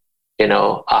applaud them.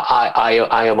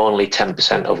 I am only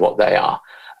 10% of what they are.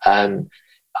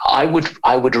 I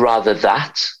would rather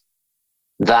that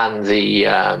than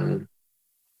the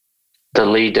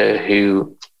leader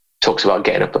who talks about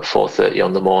getting up at 4:30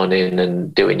 on the morning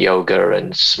and doing yoga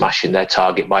and smashing their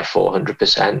target by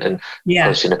 400% and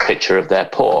posting a picture of their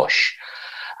Porsche.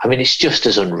 I mean, it's just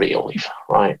as unreal,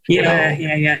 right? Yeah.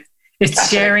 It's that's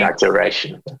sharing. An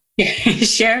exaggeration.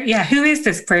 Yeah. Who is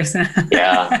this person?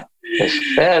 They're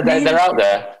out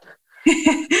there.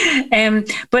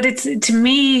 But it's, to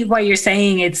me, what you're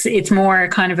saying, it's more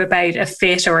kind of about a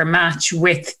fit or a match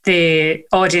with the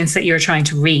audience that you're trying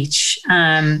to reach,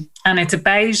 and it's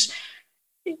about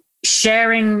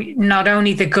sharing not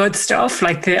only the good stuff,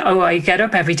 like I get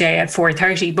up every day at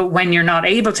 4:30, but when you're not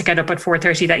able to get up at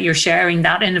 4:30, that you're sharing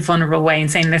that in a vulnerable way and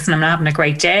saying, listen, I'm having a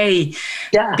great day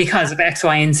because of X,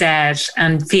 Y, and Z,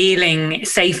 and feeling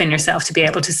safe in yourself to be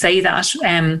able to say that.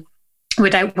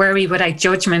 Without worry, without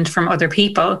judgment from other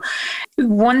people.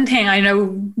 One thing I know,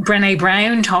 Brené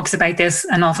Brown talks about this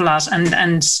an awful lot,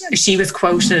 and she was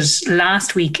quoted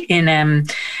last week in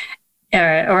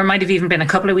or it might have even been a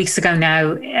couple of weeks ago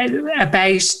now,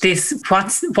 about this,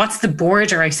 what's the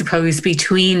border, I suppose,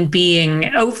 between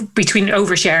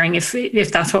oversharing,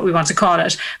 if that's what we want to call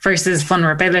it, versus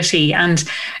vulnerability. And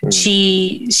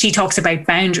she talks about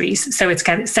boundaries. So it's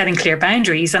setting clear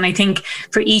boundaries. And I think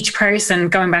for each person,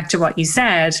 going back to what you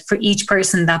said, for each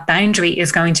person, that boundary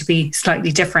is going to be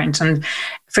slightly different. And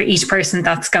for each person,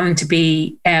 that's going to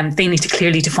be, they need to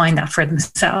clearly define that for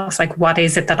themselves. Like, what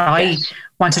is it that I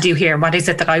want to do here? What is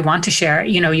it that I want to share?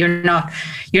 You're not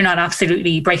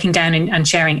absolutely breaking down and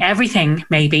sharing everything,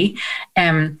 maybe,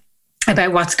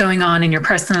 about what's going on in your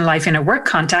personal life in a work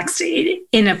context,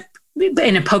 in a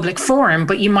public forum,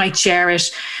 but you might share it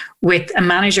with a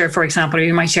manager, for example, or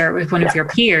you might share it with one of your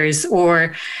peers,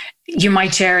 or you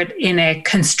might share it in a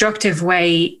constructive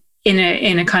way, in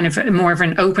a kind of more of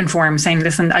an open form, saying,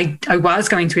 listen, I was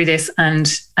going through this,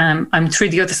 and I'm through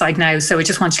the other side now. So I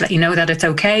just want to let you know that it's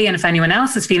okay. And if anyone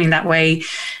else is feeling that way,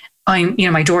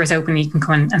 my door is open. You can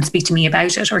come and speak to me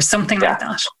about it, or something like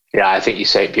that. Yeah, I think you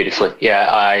say it beautifully.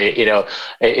 Yeah,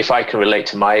 if I can relate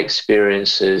to my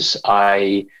experiences,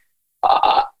 I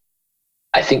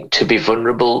think to be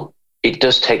vulnerable, it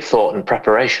does take thought and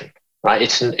preparation, right?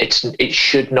 It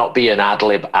should not be an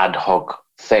ad hoc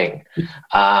thing.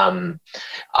 I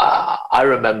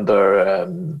remember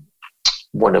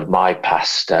one of my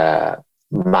past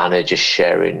managers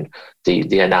sharing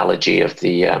the analogy of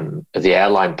the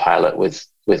airline pilot with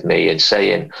me, and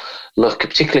saying, look,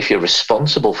 particularly if you're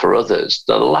responsible for others,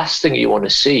 the last thing you want to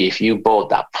see if you board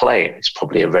that plane, it's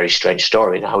probably a very strange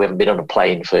story. Now, we haven't been on a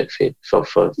plane for years.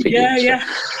 Yeah.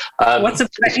 What's a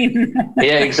plane?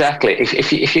 Yeah, exactly.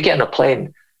 If you get on a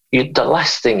plane, the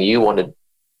last thing you want to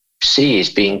see is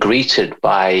being greeted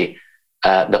by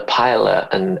the pilot,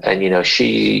 and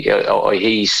she or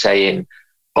he's saying,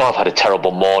 oh, I've had a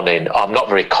terrible morning. I'm not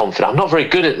very confident. I'm not very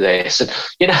good at this. And,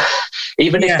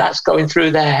 even if that's going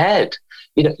through their head,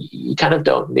 you kind of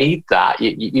don't need that.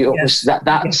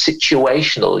 That's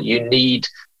situational. You need,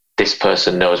 this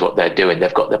person knows what they're doing.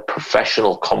 They've got the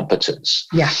professional competence.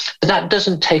 Yeah. But that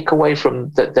doesn't take away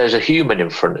from that there's a human in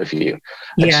front of you.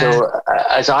 And so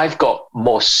as I've got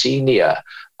more senior,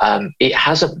 it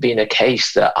hasn't been a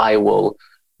case that I will,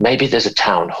 maybe there's a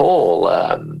town hall,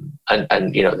 and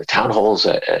the town halls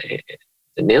at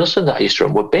Nielsen that I used to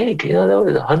run were big. There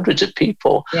were hundreds of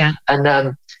people. Yeah. And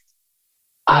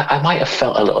I might have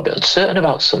felt a little bit uncertain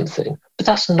about something, but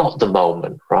that's not the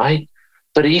moment, right?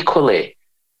 But equally,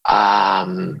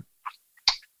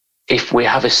 if we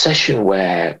have a session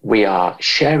where we are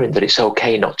sharing that it's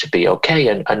okay not to be okay,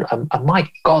 and my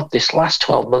God, this last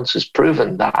 12 months has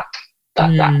proven that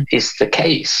is the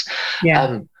case.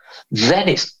 Yeah. Then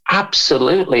it's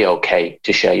absolutely okay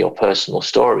to share your personal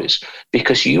stories,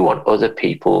 because you want other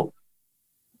people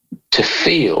to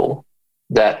feel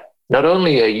that not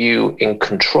only are you in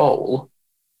control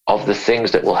of the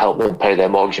things that will help them pay their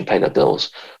mortgage and pay their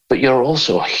bills, but you're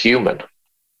also a human,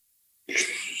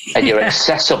 and you're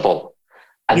accessible,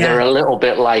 and they're a little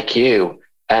bit like you.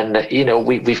 And,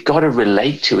 we've got to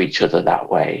relate to each other that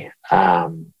way.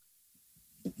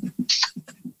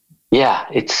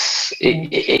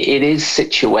 It is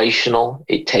situational.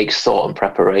 It takes thought and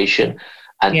preparation,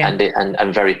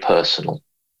 and very personal.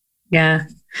 Yeah.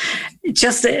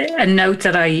 Just a note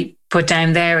that I put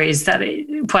down there is that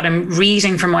what I'm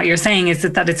reading from what you're saying is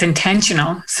that it's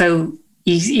intentional. So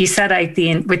you set out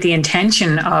with the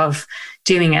intention of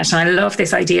doing it. And I love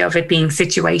this idea of it being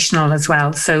situational as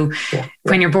well. So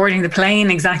when you're boarding the plane,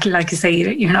 exactly like you say,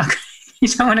 you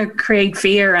don't want to create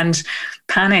fear and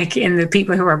panic in the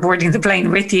people who are boarding the plane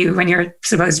with you when you're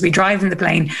supposed to be driving the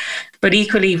plane. But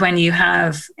equally, when you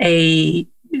have a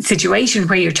situation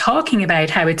where you're talking about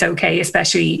how it's okay,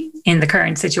 especially in the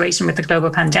current situation with the global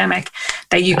pandemic,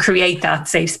 that you create that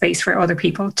safe space for other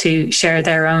people to share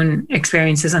their own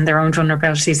experiences and their own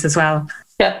vulnerabilities as well.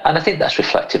 Yeah, and I think that's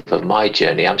reflective of my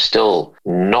journey. I'm still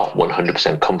not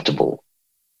 100% comfortable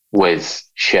with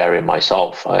sharing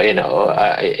myself.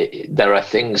 There are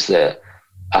things that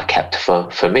are kept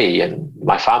for me and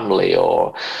my family,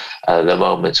 or the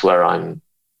moments where I'm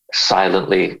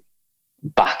silently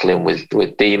battling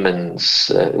with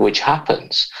demons, which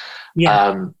happens.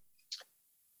 Yeah.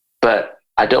 But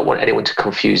I don't want anyone to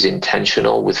confuse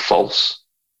intentional with false.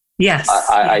 Yes.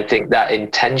 I think that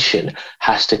intention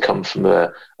has to come from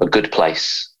a good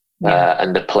place,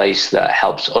 and a place that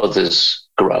helps others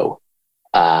grow.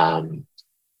 That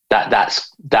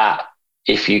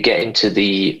if you get into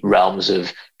the realms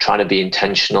of trying to be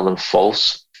intentional and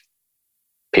false,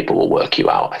 people will work you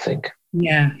out, I think.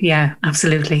 Yeah,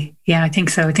 absolutely. Yeah, I think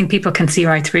so. I think people can see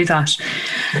right through that.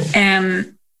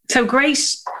 So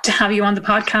great to have you on the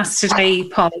podcast today,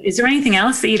 Paul. Is there anything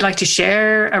else that you'd like to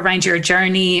share around your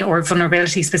journey or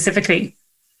vulnerability specifically?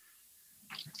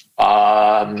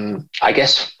 I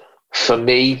guess for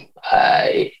me,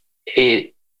 as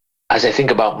I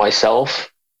think about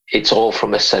myself, it's all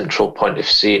from a central point of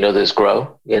seeing others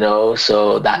grow,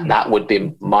 so that would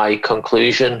be my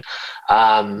conclusion.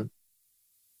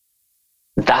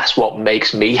 That's what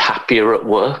makes me happier at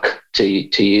work, to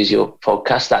use your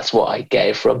podcast. That's what I get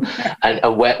it from.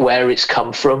 And where it's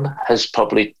come from has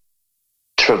probably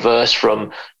traversed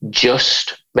from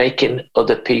just making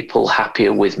other people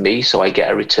happier with me so I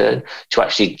get a return, to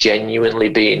actually genuinely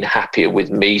being happier with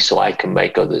me so I can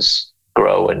make others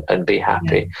grow and be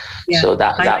happy. Yeah. So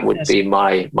that would be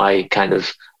my kind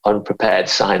of unprepared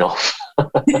sign off.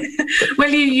 Well,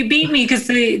 you beat me, because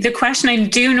the question I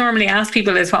do normally ask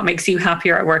people is what makes you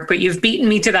happier at work, but you've beaten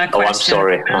me to that question. Oh,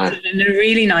 I'm sorry. In a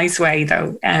really nice way,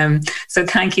 though. So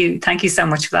thank you so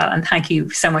much for that, and thank you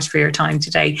so much for your time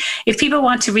today. If people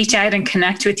want to reach out and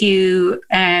connect with you,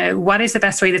 what is the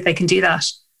best way that they can do that?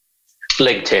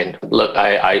 LinkedIn. Look,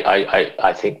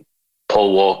 I think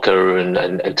Paul Walker and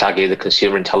Taggy, the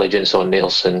Consumer Intelligence, or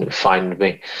Nielsen, find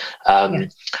me.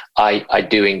 I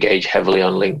do engage heavily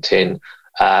on LinkedIn.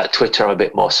 Twitter, I'm a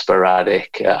bit more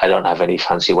sporadic. I don't have any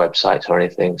fancy websites or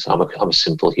anything, so I'm a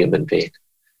simple human being.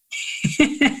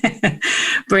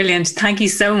 Brilliant. Thank you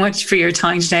so much for your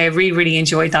time today. I really, really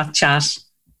enjoyed that chat.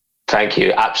 Thank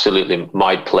you. Absolutely.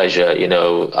 My pleasure. You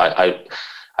know,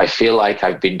 I feel like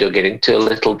I've been digging into a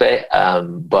little bit,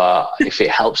 but if it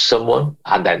helps someone,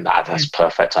 and then that's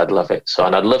perfect. I'd love it. So,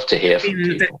 and I'd love to hear from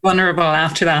people. A bit vulnerable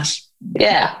after that.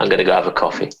 Yeah, I'm going to go have a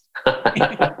coffee.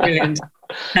 Brilliant.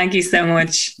 Thank you so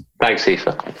much. Thanks, Aoife.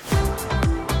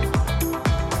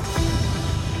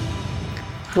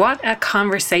 What a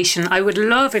conversation. I would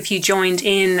love if you joined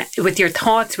in with your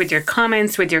thoughts, with your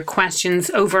comments, with your questions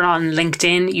over on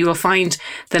LinkedIn. You will find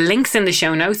the links in the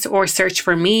show notes, or search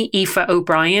for me, Aoife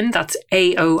O'Brien. That's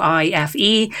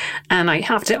AOIFE. And I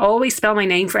have to always spell my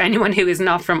name for anyone who is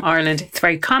not from Ireland. It's a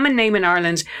very common name in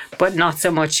Ireland, but not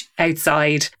so much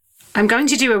outside. I'm going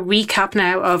to do a recap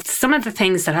now of some of the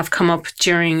things that have come up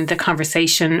during the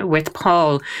conversation with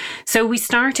Paul. So we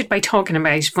started by talking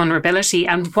about vulnerability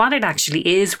and what it actually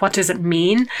is. What does it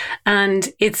mean? And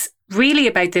it's really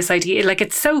about this idea, like,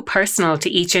 it's so personal to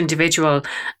each individual.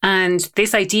 And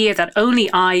this idea that only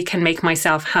I can make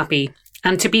myself happy.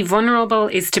 And to be vulnerable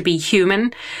is to be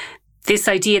human. This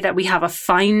idea that we have a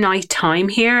finite time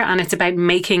here, and it's about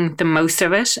making the most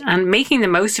of it. And making the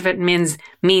most of it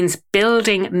means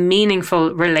building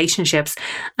meaningful relationships.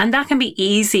 And that can be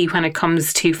easy when it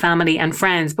comes to family and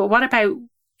friends. But what about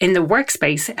in the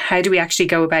workspace? How do we actually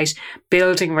go about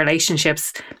building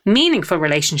relationships, meaningful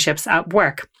relationships at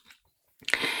work?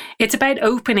 It's about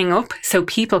opening up so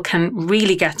people can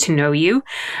really get to know you,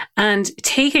 and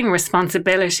taking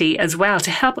responsibility as well to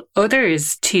help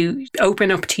others to open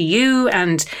up to you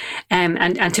and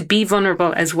to be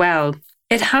vulnerable as well.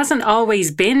 It hasn't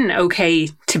always been okay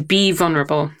to be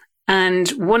vulnerable. And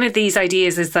one of these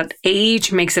ideas is that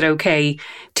age makes it okay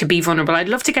to be vulnerable. I'd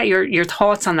love to get your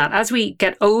thoughts on that. As we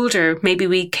get older, maybe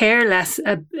we care less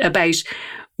about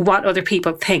what other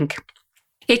people think.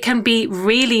 It can be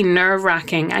really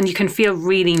nerve-wracking, and you can feel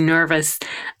really nervous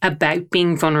about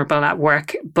being vulnerable at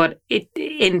work. But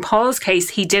in Paul's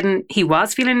case, he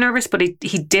was feeling nervous, but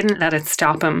he didn't let it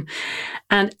stop him.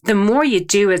 And the more you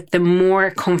do it, the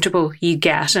more comfortable you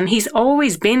get. And he's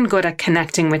always been good at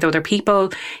connecting with other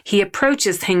people. He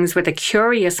approaches things with a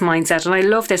curious mindset. And I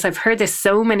love this. I've heard this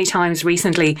so many times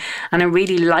recently. And I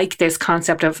really like this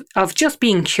concept of just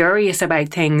being curious about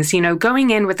things,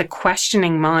 going in with a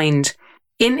questioning mind.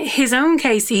 In his own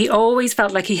case, he always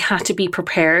felt like he had to be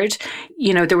prepared.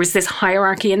 There was this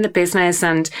hierarchy in the business,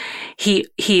 and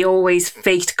he always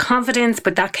faked confidence,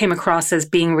 but that came across as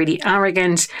being really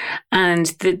arrogant. And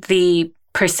the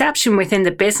perception within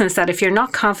the business that if you're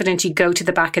not confident, you go to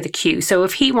the back of the queue. So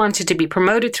if he wanted to be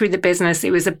promoted through the business, it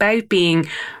was about being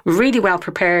really well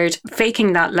prepared,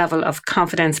 faking that level of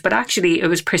confidence. But actually, it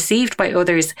was perceived by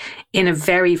others in a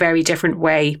very, very different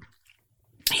way.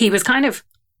 He was kind of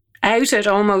outed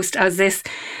almost as this,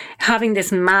 having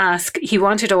this mask. He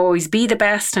wanted to always be the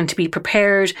best and to be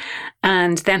prepared.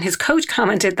 And then his coach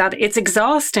commented that it's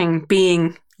exhausting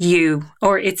being you,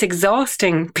 or it's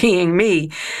exhausting being me.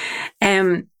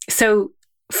 So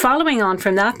following on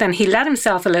from that, then he let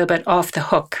himself a little bit off the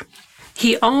hook.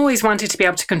 He always wanted to be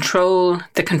able to control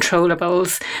the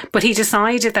controllables, but he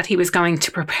decided that he was going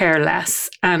to prepare less.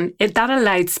 And that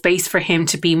allowed space for him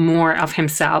to be more of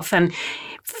himself. And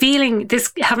having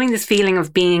this feeling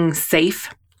of being safe.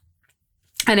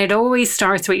 And it always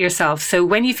starts with yourself. So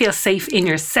when you feel safe in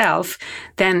yourself,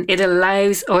 then it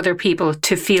allows other people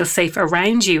to feel safe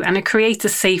around you, and it creates a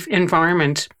safe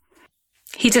environment.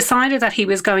 He decided that he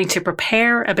was going to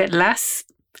prepare a bit less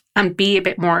and be a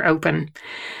bit more open.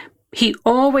 He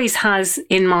always has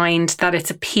in mind that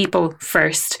it's a people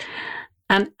first.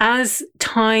 And as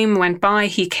time went by,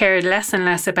 he cared less and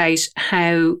less about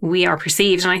how we are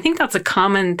perceived. And I think that's a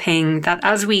common thing, that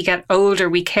as we get older,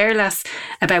 we care less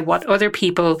about what other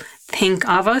people think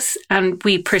of us, and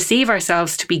we perceive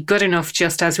ourselves to be good enough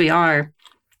just as we are.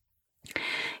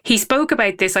 He spoke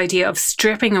about this idea of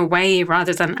stripping away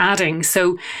rather than adding.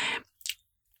 So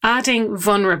adding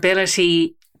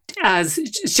vulnerability as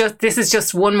just, this is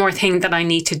just one more thing that I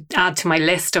need to add to my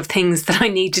list of things that I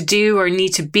need to do or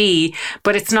need to be.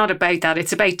 But it's not about that.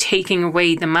 It's about taking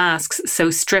away the masks. So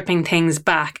stripping things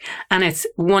back. And it's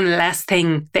one less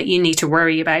thing that you need to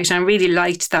worry about. I really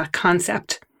liked that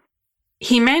concept.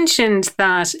 He mentioned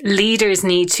that leaders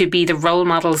need to be the role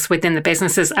models within the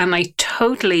businesses. And I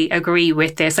totally agree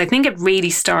with this. I think it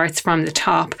really starts from the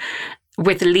top,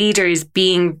 with leaders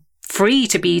being free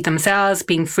to be themselves,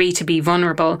 being free to be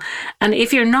vulnerable. And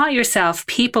if you're not yourself,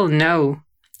 people know.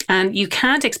 And you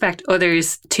can't expect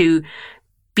others to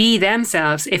be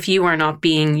themselves if you are not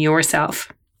being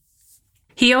yourself.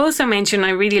 He also mentioned,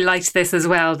 I really liked this as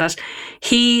well, that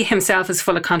he himself is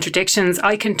full of contradictions.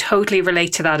 I can totally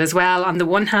relate to that as well. On the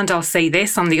one hand, I'll say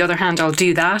this. On the other hand, I'll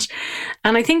do that.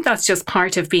 And I think that's just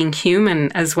part of being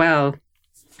human as well.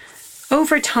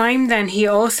 Over time, then, he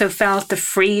also felt the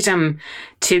freedom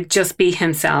to just be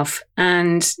himself.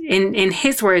 And in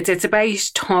his words, it's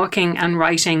about talking and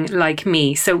writing like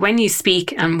me. So when you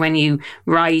speak and when you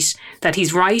write, that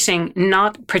he's writing,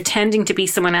 not pretending to be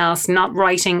someone else, not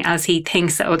writing as he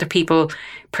thinks that other people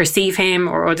perceive him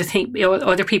or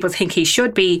other people think he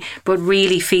should be, but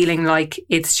really feeling like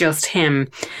it's just him.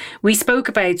 We spoke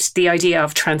about the idea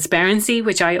of transparency,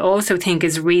 which I also think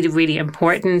is really, really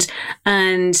important.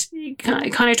 And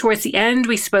kind of towards the end,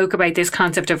 we spoke about this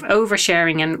concept of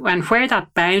oversharing and where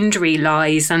that boundary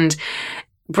lies. And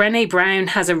Brené Brown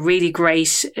has a really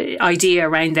great idea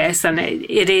around this, and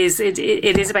it is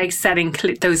about setting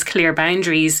those clear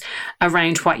boundaries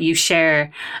around what you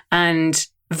share. And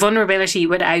vulnerability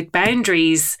without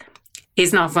boundaries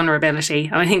is not vulnerability.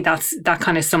 And I think that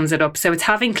kind of sums it up. So it's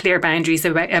having clear boundaries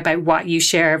about what you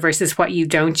share versus what you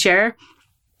don't share,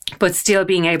 but still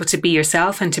being able to be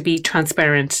yourself and to be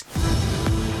transparent.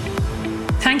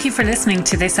 Thank you for listening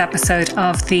to this episode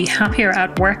of the Happier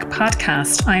at Work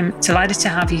podcast. I'm delighted to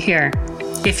have you here.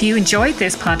 If you enjoyed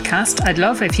this podcast, I'd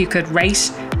love if you could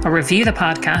rate or review the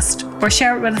podcast or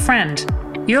share it with a friend.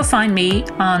 You'll find me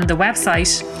on the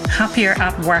website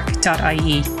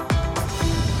happieratwork.ie.